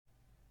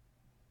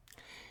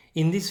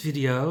In this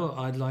video,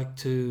 I'd like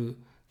to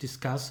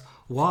discuss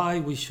why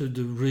we should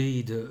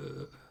read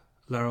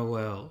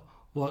Laruelle.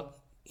 What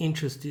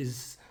interest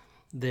is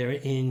there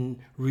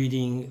in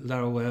reading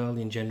Laruelle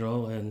in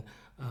general and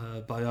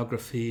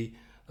biography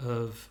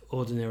of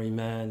Ordinary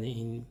Man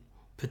in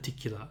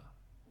particular.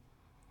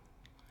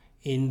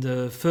 In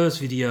the first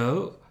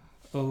video,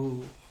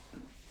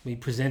 we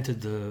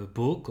presented the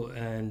book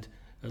and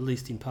at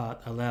least in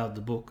part allowed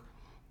the book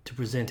to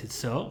present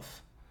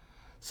itself.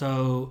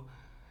 So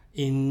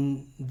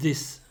in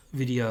this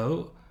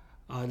video,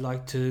 I'd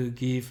like to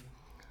give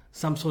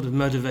some sort of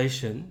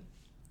motivation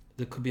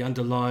that could be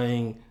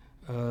underlying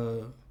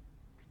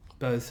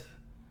both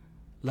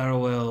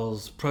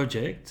Laruelle's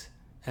project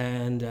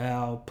and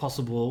our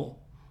possible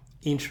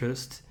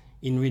interest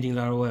in reading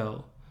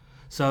Laruelle.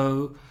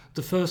 So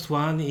the first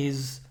one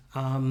is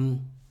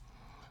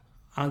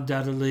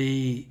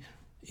undoubtedly,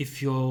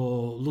 if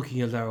you're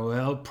looking at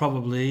Laruelle,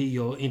 probably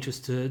you're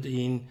interested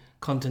in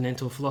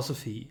continental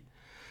philosophy.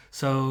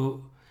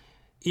 So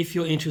if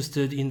you're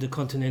interested in the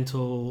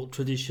continental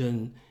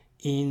tradition,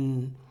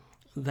 in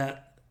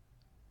that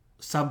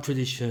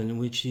sub-tradition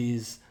which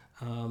is,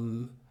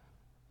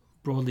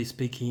 broadly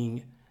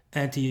speaking,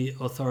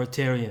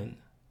 anti-authoritarian,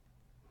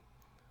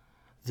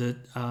 that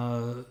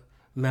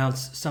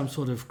mounts some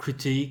sort of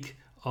critique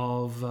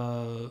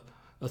of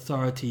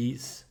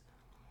authorities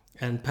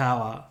and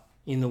power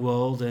in the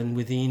world and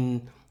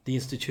within the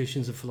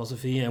institutions of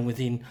philosophy and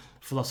within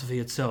philosophy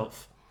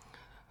itself.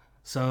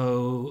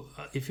 So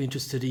if you're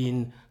interested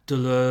in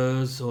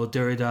Deleuze or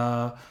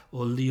Derrida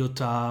or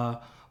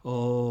Lyotard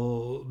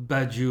or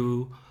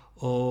Badiou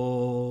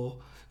or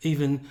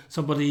even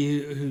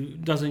somebody who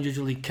doesn't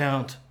usually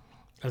count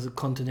as a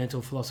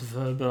continental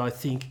philosopher, but I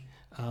think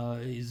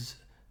is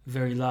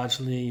very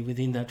largely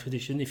within that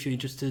tradition. If you're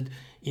interested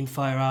in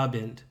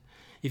Feyerabend,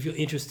 if you're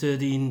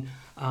interested in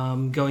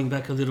going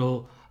back a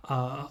little,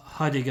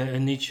 Heidegger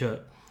and Nietzsche,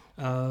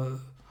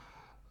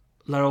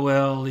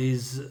 Laruelle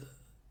is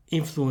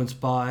influenced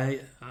by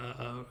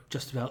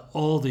just about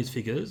all these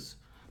figures.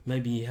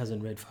 Maybe he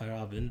hasn't read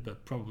Feyerabend,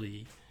 but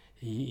probably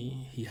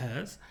he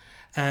has,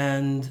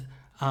 and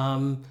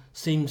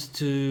seems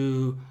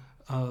to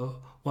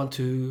want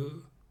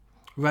to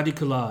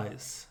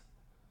radicalize,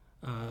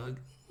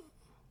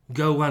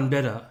 go one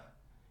better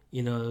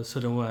in a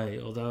certain way,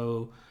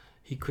 although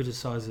he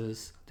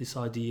criticizes this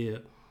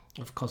idea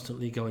of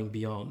constantly going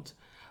beyond.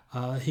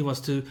 He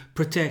wants to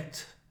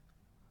protect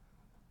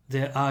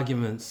their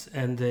arguments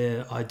and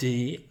their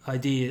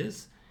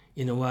ideas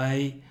in a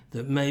way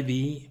that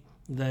maybe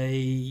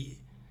they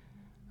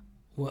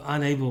were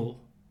unable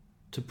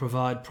to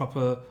provide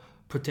proper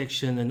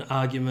protection and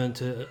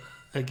argument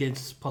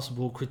against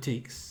possible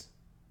critiques.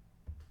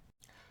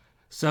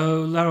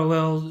 So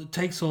Laruelle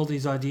takes all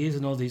these ideas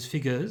and all these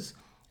figures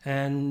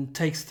and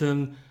takes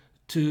them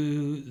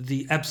to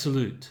the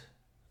absolute,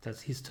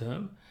 that's his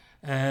term,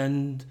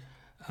 and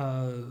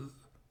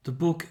the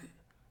book,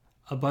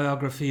 A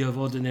Biography of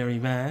Ordinary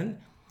Man,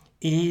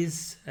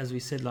 is, as we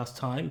said last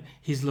time,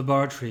 his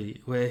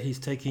laboratory, where he's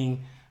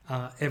taking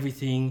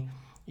everything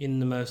in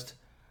the most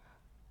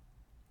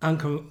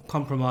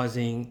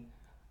uncompromising,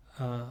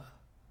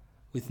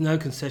 with no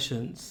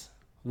concessions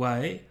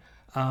way,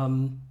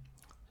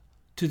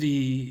 to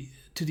the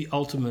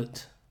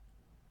ultimate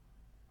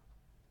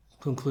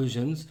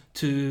conclusions,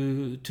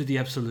 to the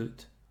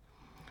absolute.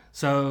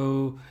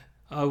 So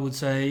I would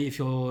say,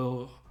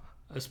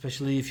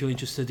 especially if you're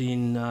interested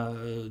in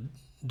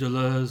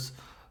Deleuze,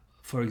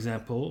 for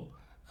example,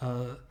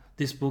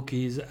 this book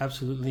is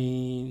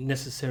absolutely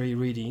necessary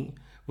reading,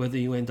 whether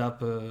you end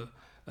up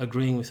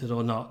agreeing with it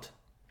or not.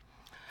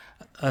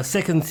 A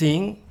second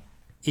thing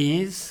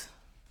is,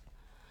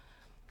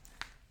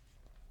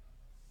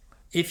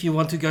 if you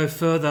want to go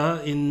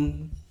further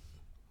in,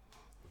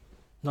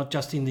 not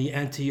just in the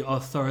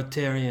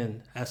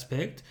anti-authoritarian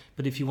aspect,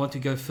 but if you want to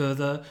go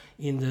further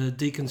in the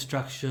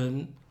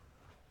deconstruction,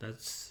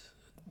 that's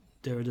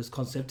Derrida's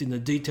concept, in the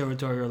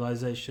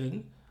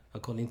deterritorialization,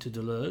 according to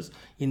Deleuze,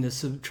 in the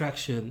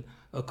subtraction,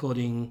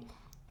 according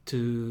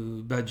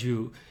to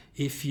Badiou,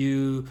 if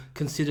you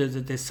consider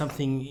that there's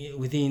something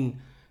within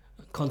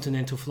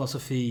continental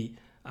philosophy,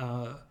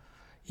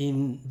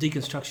 in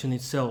deconstruction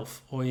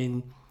itself or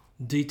in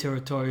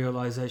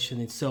deterritorialization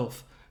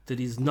itself,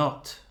 that is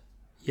not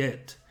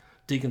yet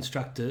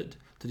deconstructed,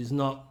 that is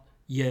not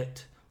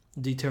yet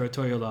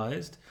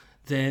deterritorialized,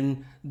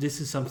 then this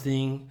is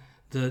something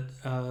that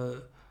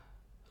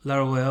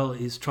Laruelle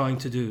is trying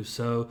to do.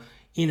 So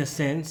in a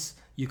sense,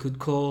 you could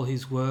call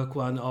his work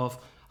one of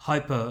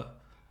hyper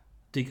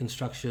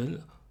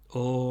deconstruction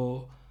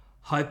or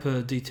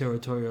hyper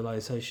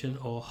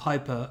deterritorialization or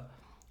hyper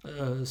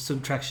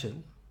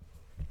subtraction.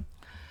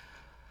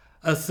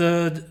 A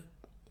third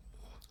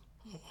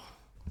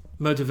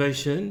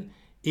motivation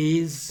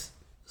is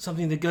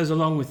something that goes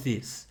along with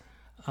this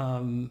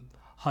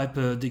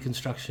hyper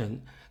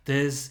deconstruction.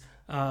 There's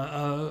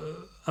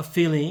a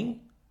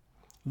feeling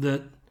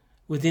that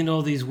within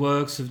all these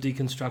works of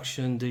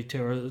deconstruction,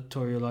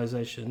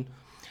 deterritorialization,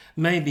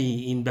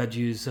 maybe in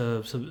Badiou's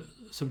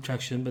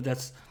subtraction, but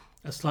that's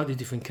a slightly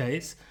different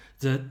case,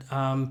 that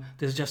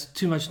there's just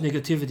too much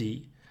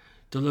negativity.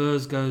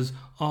 Deleuze goes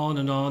on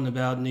and on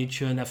about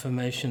Nietzsche and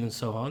affirmation and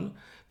so on,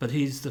 but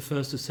he's the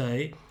first to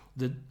say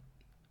that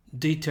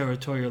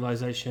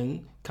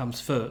deterritorialization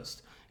comes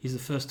first. He's the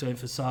first to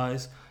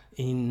emphasize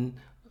in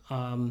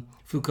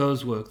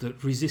Foucault's work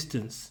that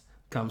resistance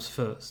comes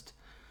first.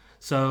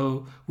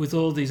 So with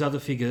all these other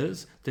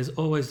figures, there's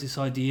always this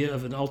idea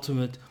of an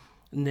ultimate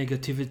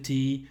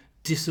negativity,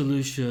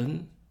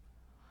 dissolution,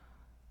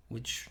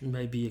 which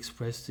may be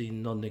expressed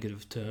in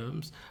non-negative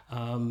terms,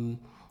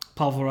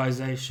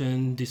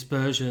 pulverization,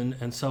 dispersion,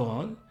 and so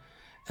on.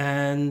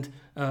 And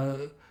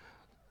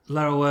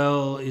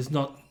Laruelle is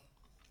not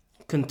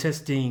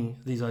contesting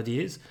these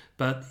ideas,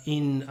 but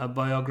in a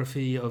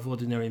biography of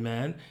Ordinary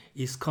Man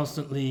is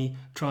constantly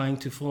trying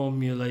to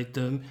formulate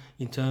them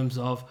in terms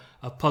of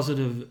a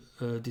positive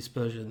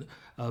dispersion,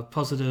 a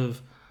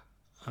positive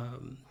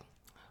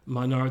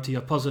minority,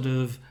 a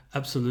positive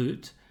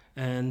absolute,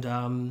 and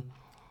a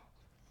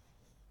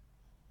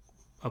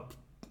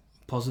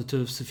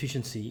positive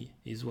sufficiency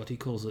is what he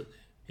calls it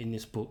in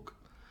this book.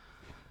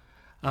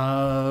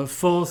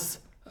 Fourth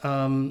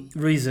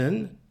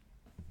reason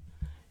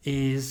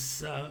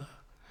is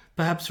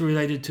perhaps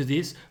related to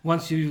this.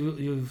 Once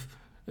you've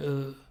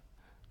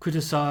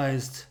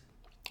criticized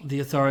the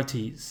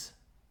authorities,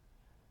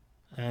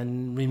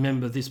 and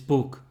remember this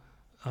book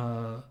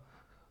of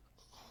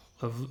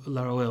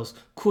Laruelle's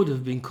could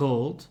have been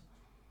called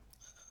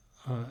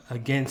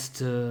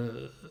against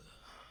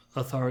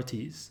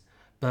authorities,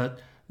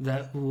 but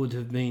that would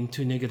have been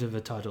too negative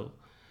a title.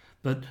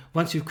 But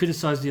once you've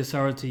criticized the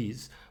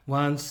authorities,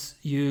 once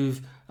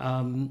you've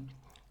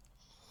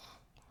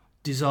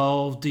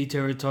dissolved,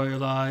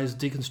 deterritorialized,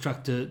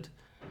 deconstructed,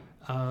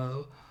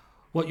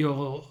 what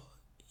you're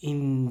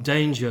in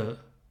danger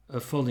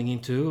of falling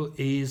into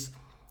is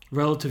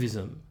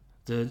relativism,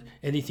 that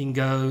anything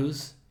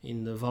goes,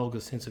 in the vulgar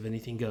sense of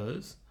anything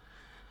goes,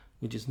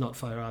 which is not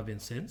Feyerabian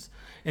sense.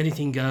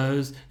 Anything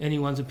goes,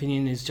 anyone's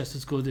opinion is just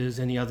as good as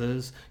any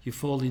other's. You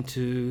fall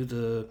into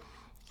the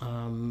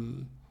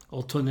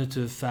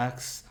alternative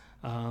facts,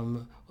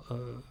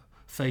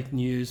 fake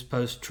news,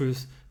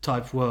 post-truth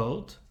type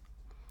world.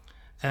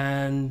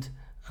 And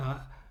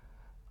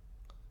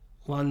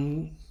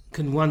one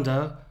can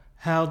wonder,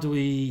 how do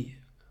we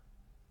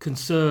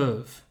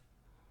conserve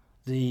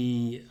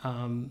the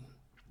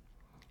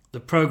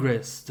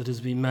progress that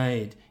has been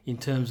made in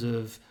terms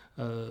of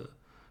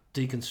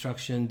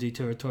deconstruction,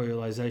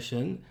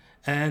 deterritorialization,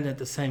 and at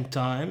the same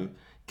time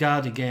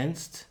guard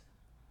against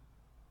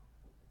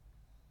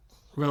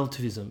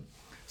relativism?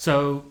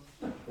 So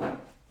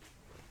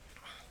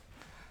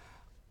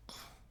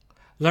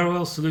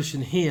Laruelle's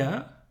solution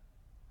here,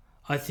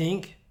 I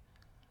think,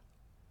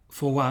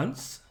 for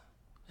once,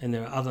 and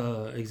there are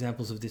other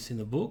examples of this in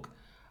the book,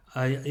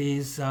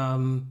 is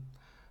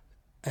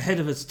ahead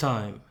of its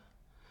time.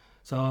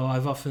 So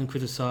I've often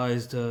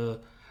criticized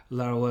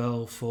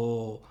Laruelle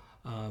for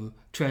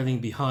trailing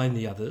behind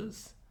the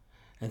others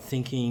and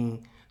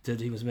thinking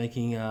that he was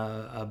making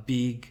a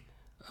big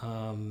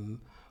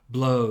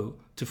blow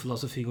to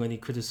philosophy when he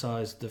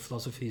criticized the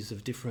philosophies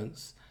of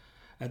difference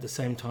at the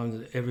same time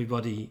that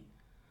everybody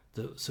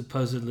that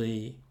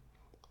supposedly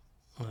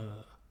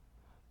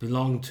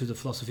belonged to the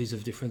philosophies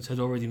of difference had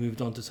already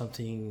moved on to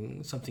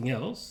something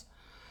else.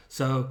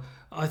 So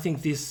I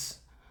think this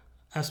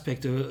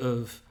aspect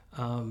of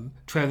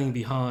trailing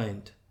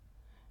behind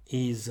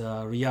is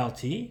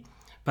reality,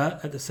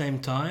 but at the same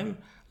time,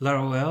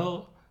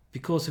 Laruelle,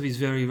 because of his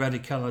very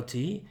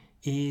radicality,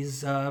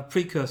 is a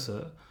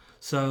precursor.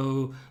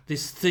 So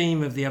this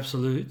theme of the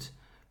absolute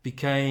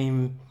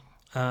became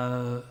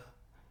a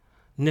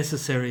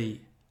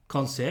necessary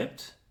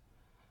concept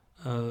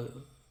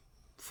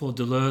for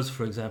Deleuze,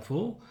 for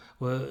example,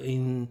 where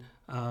in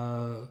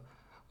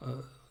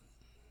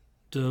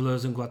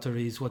Deleuze and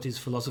Guattari's What is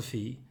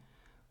Philosophy,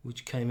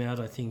 which came out,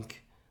 I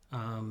think,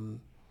 in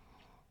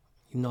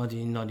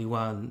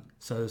 1991,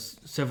 so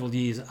several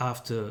years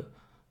after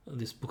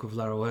this book of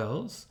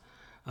Laruelle's.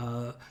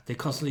 They're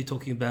constantly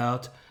talking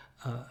about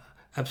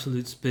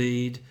absolute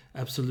speed,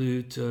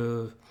 absolute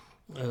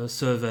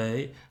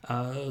survey.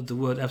 The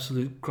word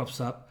absolute crops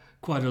up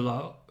quite a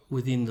lot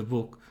within the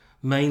book,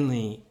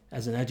 mainly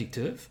as an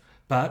adjective,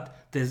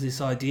 but there's this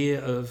idea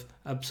of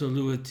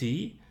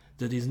absoluity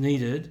that is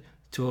needed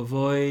to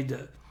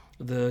avoid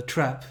the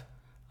trap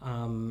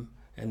and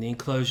the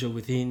enclosure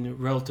within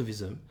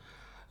relativism.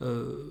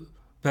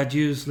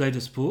 Badiou's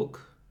latest book,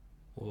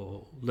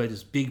 or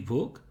latest big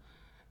book,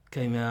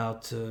 came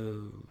out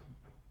 3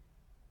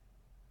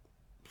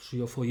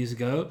 or 4 years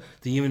ago,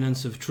 The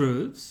Immanence of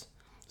Truths,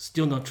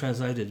 still not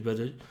translated, but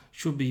it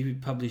should be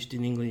published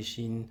in English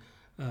in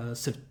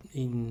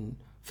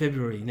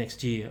February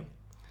next year.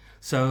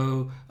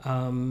 So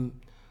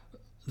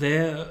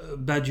there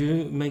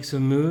Badiou makes a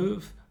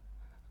move,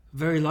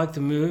 very like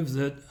the move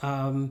that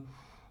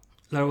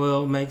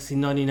Laruelle makes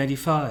in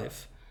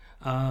 1985.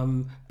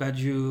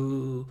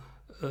 Badiou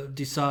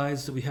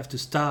decides that we have to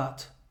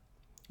start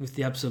with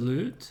the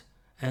absolute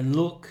and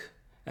look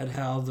at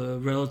how the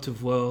relative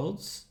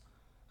worlds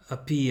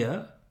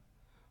appear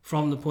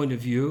from the point of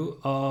view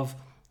of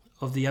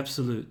the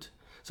absolute.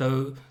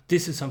 So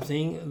this is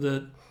something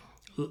that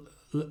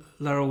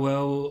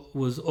Laruelle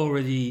was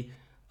already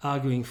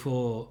arguing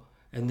for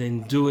and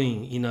then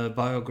doing in a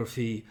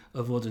biography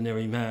of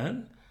Ordinary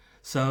Man.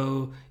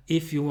 So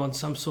if you want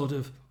some sort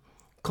of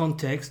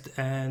context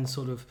and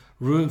sort of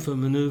room for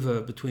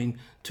maneuver between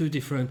two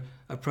different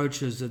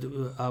approaches that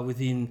are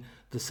within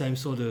the same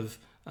sort of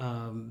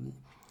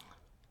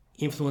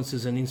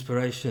influences and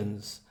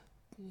inspirations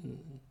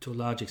to a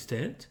large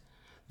extent,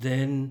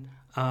 then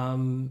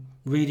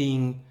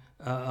reading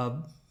a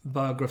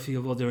biography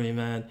of Ordinary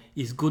Man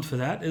is good for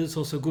that. It's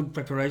also good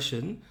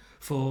preparation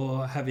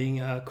for having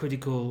a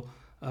critical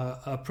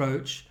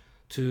approach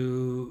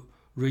to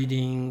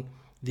reading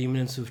The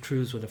Imminence of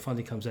Truths when it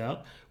finally comes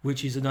out,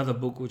 which is another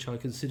book which I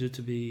consider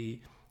to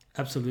be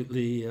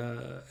absolutely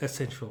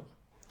essential.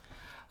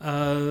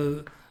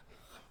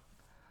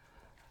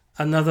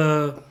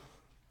 Another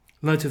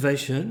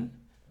motivation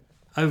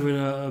over and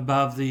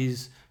above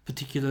these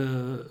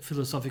particular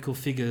philosophical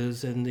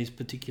figures and these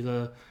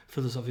particular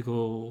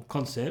philosophical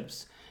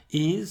concepts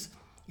is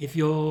if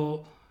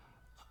you're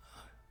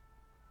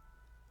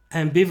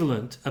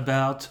ambivalent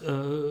about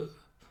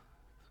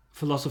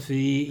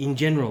philosophy in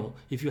general,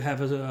 if you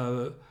have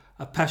a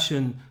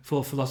passion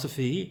for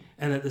philosophy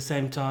and at the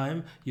same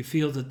time you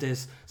feel that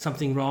there's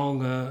something wrong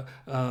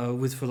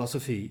with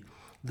philosophy,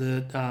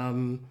 that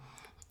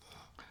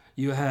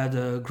you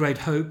had great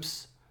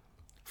hopes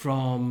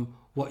from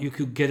what you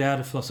could get out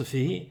of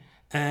philosophy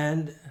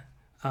and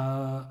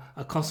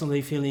are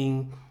constantly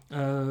feeling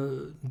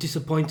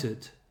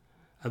disappointed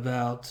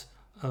about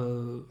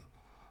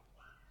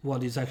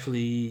what is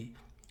actually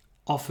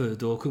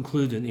offered or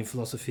concluded in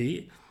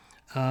philosophy.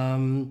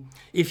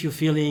 If you're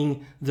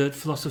feeling that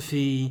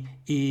philosophy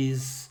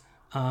is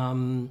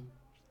not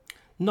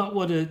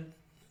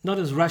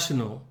as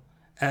rational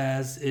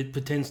as it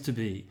pretends to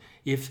be,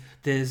 if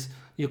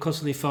you're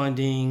constantly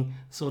finding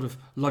sort of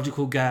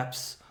logical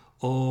gaps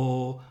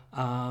or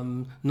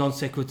non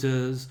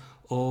sequiturs,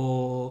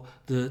 or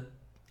that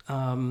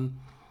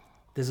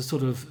there's a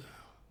sort of,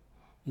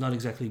 not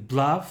exactly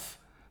bluff,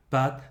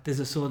 but there's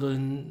a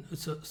certain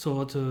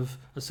sort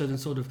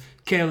of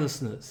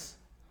carelessness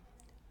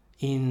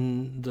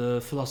in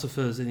the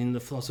philosophers and in the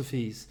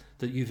philosophies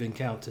that you've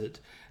encountered,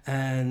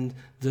 and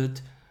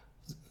that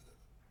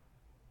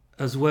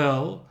as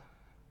well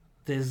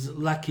there's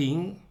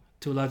lacking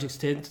to a large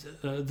extent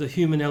the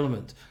human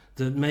element,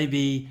 that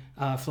maybe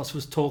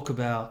philosophers talk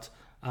about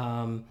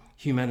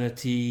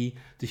humanity,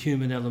 the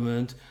human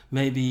element,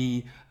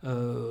 maybe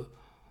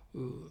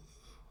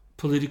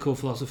political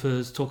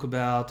philosophers talk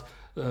about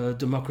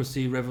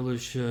democracy,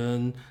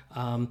 revolution,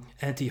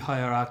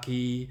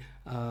 anti-hierarchy,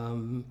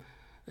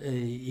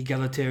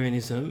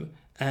 egalitarianism,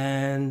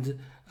 and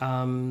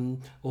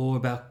or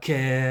about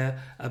care,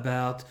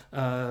 about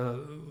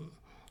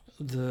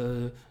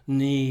the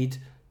need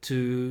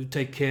to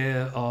take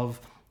care of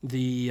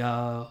the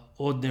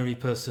ordinary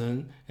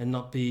person and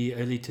not be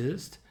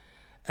elitist.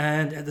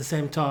 And at the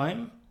same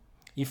time,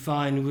 you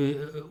find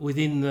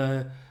within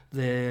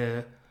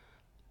their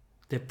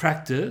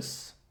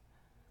practice,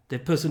 their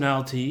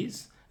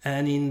personalities,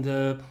 and in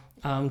the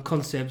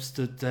concepts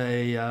that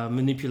they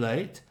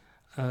manipulate,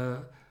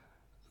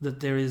 that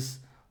there is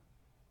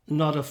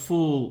not a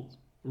full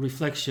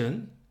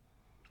reflection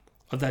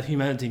of that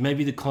humanity.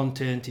 Maybe the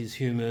content is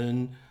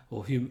human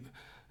or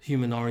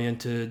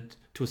human-oriented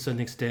to a certain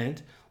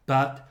extent,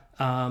 but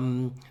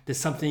there's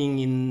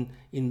something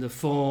in the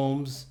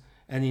forms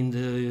and in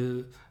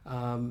the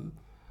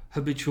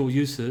habitual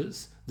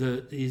uses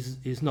that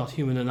is not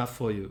human enough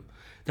for you.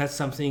 That's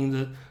something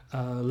that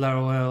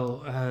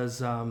Laruelle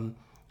has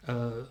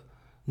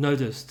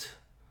noticed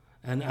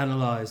and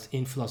analysed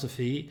in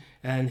philosophy,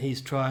 and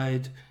he's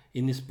tried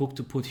in this book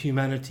to put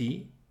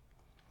humanity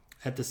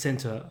at the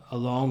centre,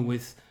 along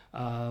with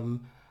a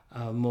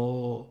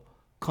more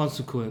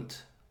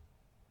consequent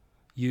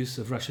use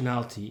of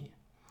rationality.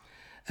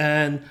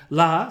 And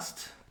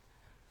last,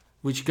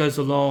 which goes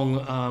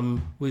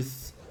along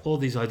with all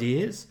these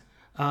ideas,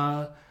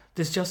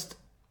 there's just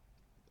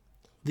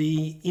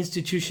the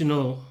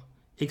institutional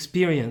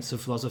experience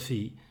of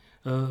philosophy.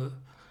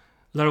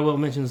 Laruelle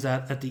mentions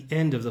that at the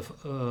end of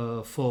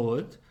the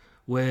foreword,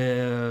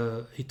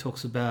 where he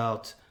talks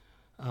about,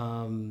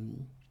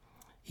 in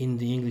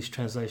the English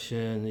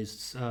translation,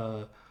 it's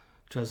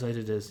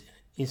translated as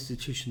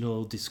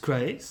institutional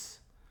disgrace,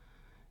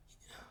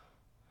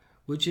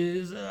 which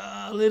is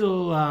a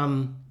little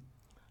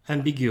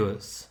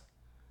ambiguous,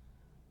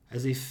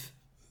 as if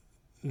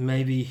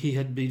maybe he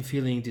had been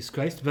feeling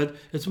disgraced, but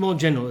it's more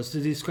general. It's the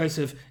disgrace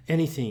of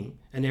anything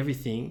and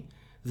everything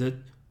that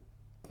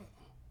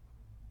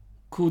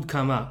could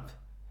come up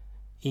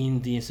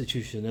in the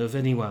institution of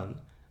anyone.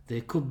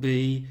 There could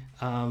be,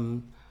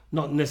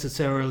 not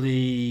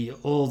necessarily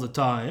all the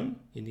time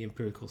in the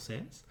empirical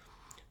sense,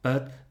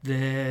 but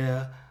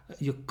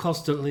you're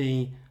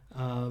constantly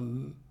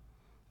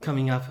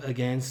coming up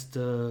against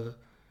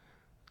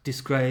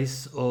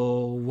disgrace,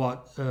 or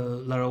what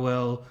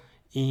Laruelle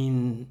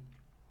in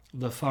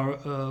the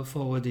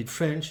forwarded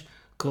French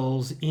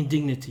calls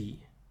indignity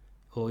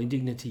or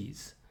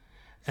indignities.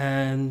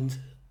 And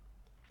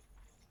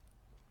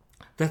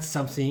that's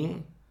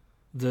something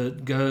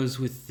that goes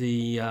with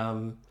the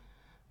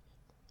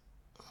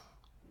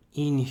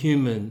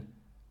inhuman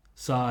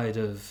side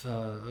of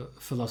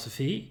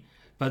philosophy,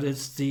 but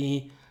it's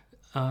the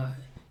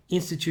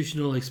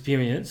institutional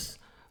experience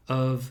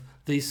of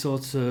these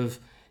sorts of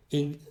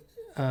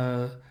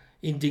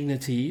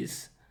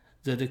indignities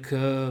that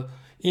occur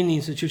in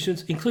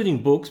institutions,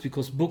 including books,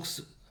 because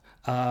books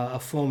are a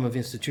form of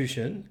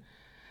institution.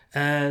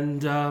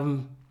 And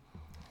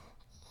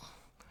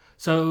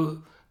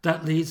so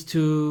that leads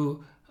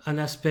to an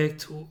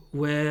aspect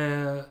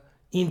where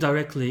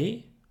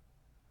indirectly,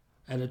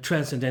 at a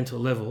transcendental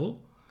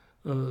level,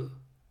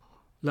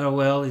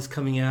 Laruelle is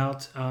coming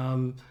out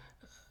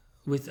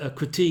with a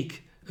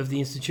critique of the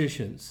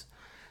institutions.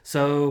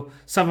 So,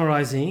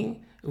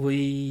 summarizing,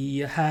 we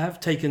have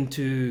taken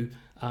to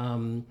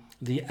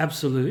the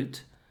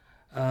absolute,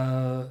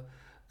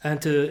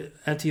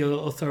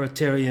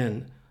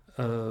 anti-authoritarian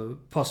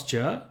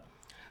posture,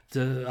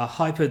 a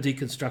hyper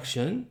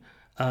deconstruction,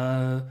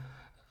 a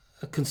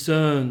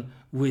concern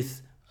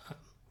with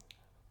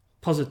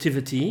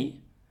positivity,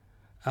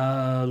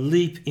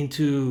 leap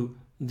into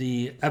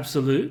the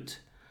absolute,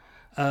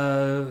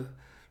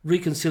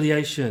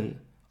 reconciliation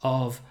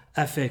of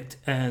affect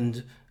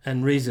and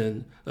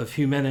reason, of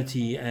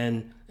humanity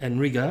and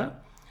rigor,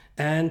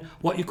 and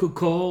what you could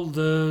call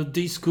the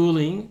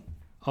deschooling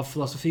of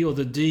philosophy, or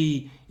the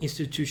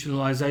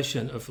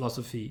de-institutionalization of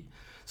philosophy.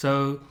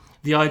 So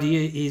the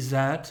idea is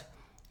that,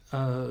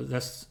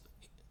 that's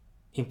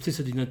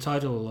implicit in the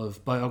title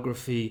of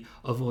Biography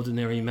of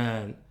Ordinary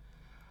Man,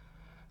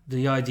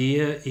 the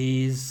idea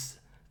is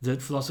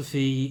that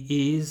philosophy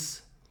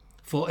is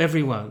for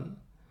everyone.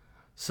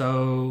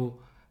 So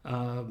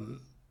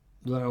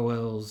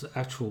Laruelle's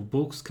actual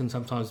books can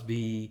sometimes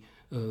be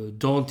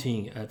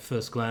daunting at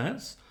first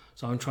glance.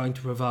 So I'm trying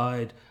to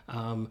provide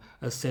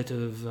a set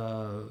of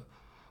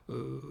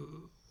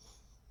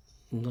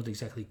not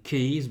exactly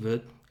keys,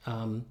 but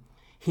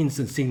hints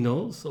and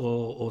signals,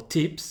 or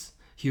tips,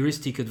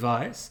 heuristic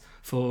advice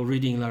for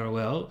reading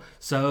Laruelle,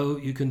 so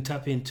you can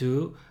tap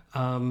into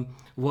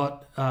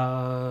what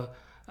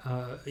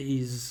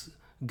is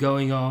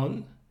going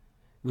on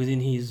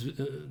within his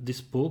this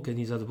book and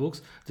his other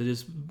books that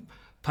is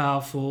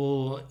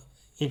powerful,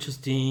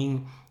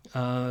 interesting,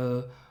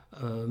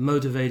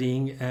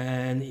 motivating,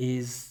 and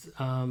is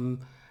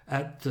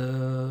at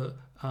the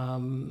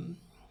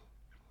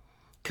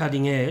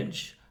cutting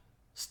edge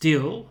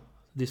still.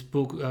 This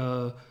book,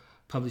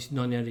 published in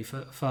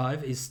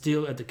 1985, is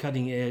still at the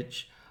cutting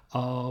edge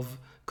of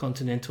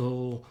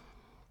continental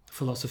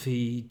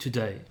philosophy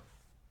today.